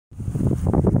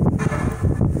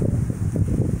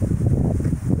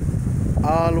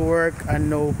All work and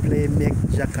no play make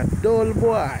Jack a dull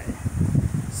boy.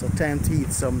 So time to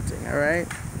eat something, alright?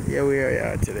 Here we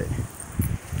are today.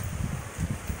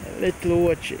 A little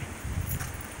watchy.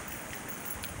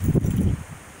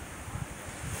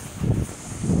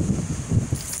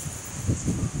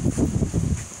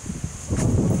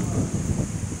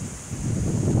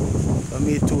 For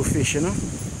me, 2 fish, you know. I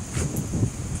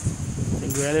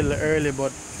think we're a little early,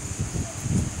 but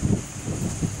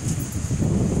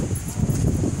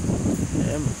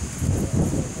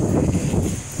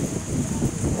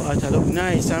water look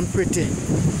nice and pretty.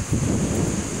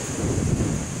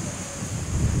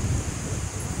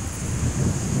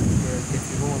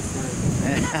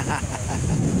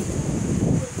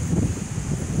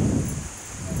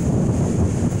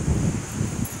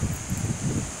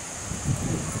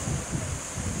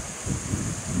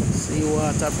 See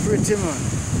water pretty, man.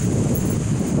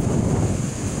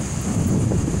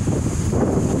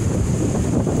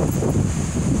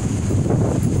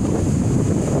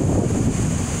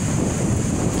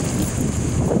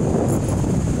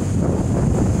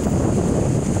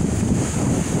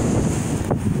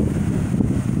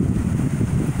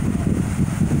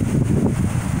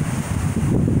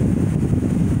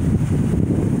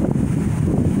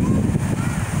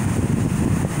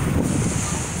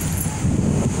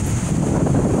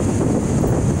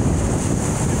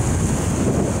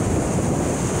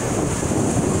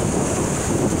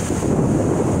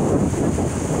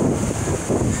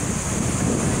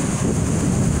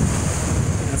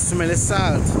 Smell the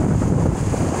salt.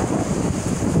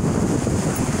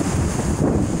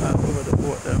 Over the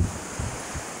boat there.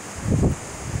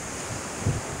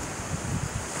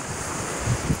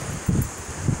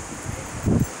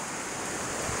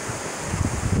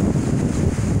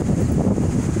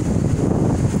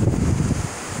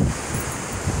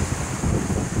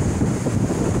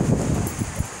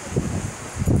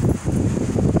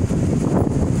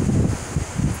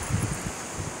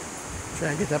 Try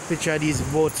and get a picture of these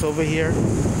boats over here. That's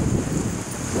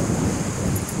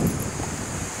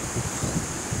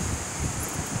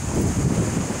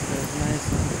nice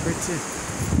and pretty.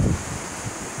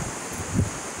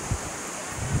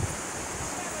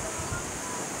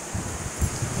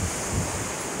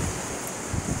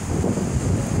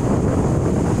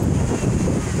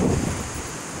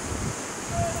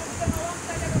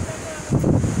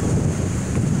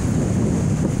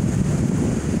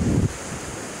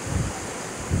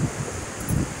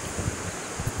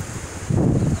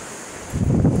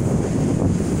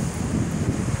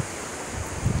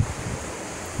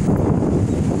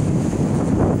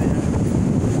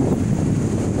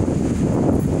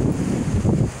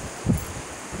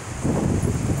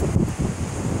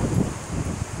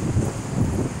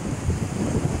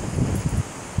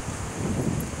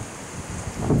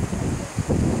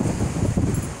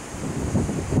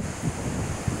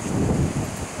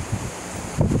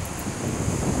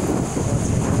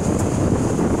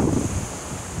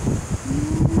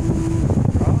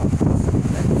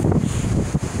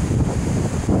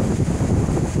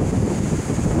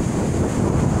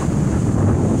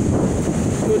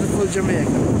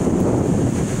 Jamaica.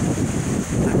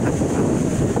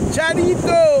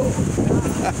 Chanito!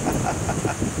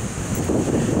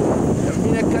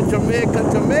 Jamaica.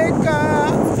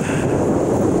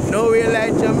 No way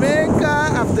like Jamaica.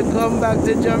 Have to come back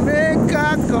to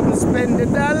Jamaica. Come spend the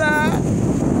dollar.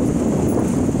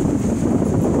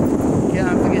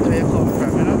 Can't forget where you come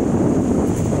from, you know?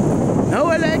 No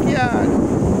way like yard.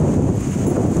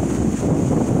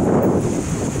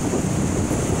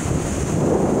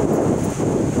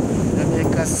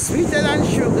 Sweeter than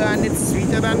sugar and it's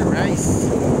sweeter than rice.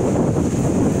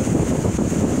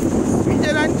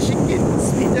 Sweeter than chicken,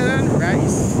 sweeter than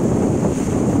rice.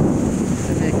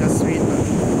 Jamaica sweet, man.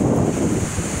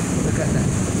 Look at that.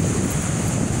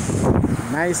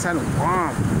 Nice and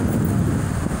warm.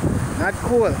 Not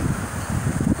cold.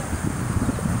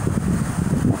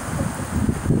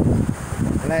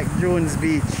 Like Jones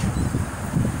Beach.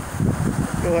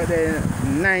 Over there,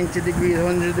 90 degrees,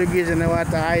 100 degrees in the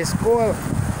water, ice cold.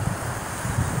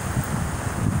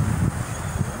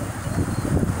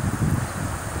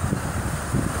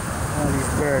 All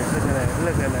these birds, look at that,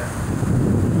 look at that.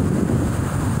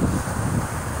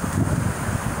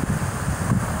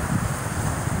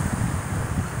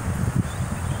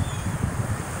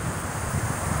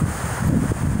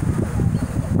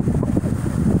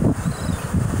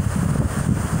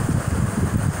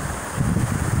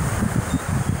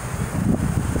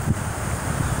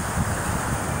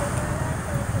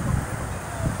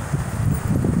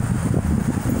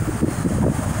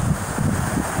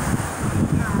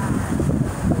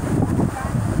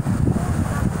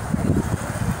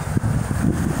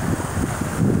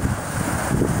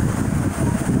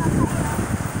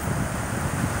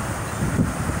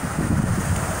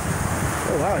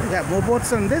 got more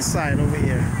boats on this side over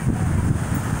here.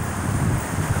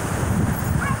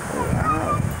 Oh,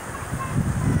 wow.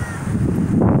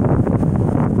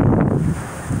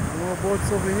 More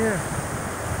boats over here.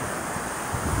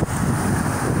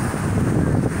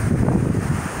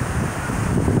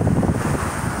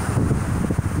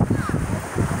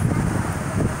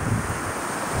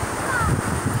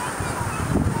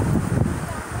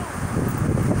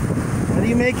 What are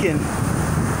you making?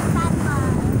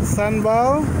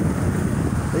 Sandball.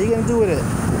 What are you gonna do with it?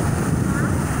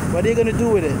 What are you gonna do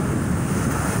with it?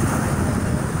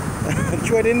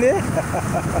 Throw it in there?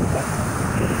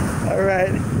 All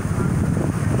right.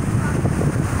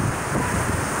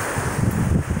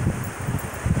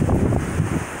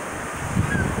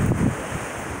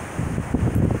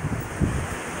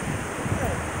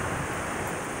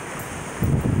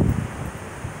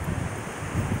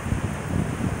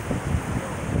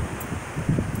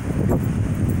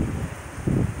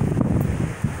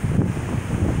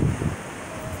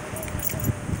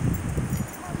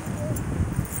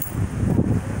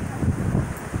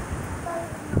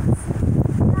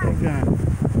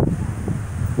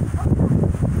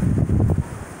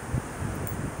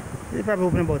 They probably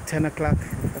open about 10 o'clock.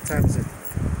 What time is it?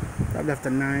 Probably after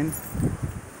 9.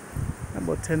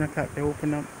 About 10 o'clock they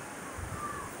open up.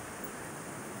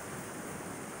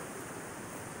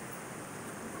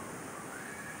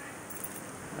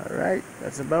 Alright,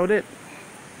 that's about it.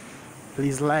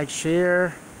 Please like,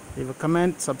 share, leave a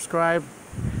comment, subscribe.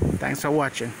 Thanks for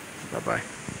watching. Bye bye.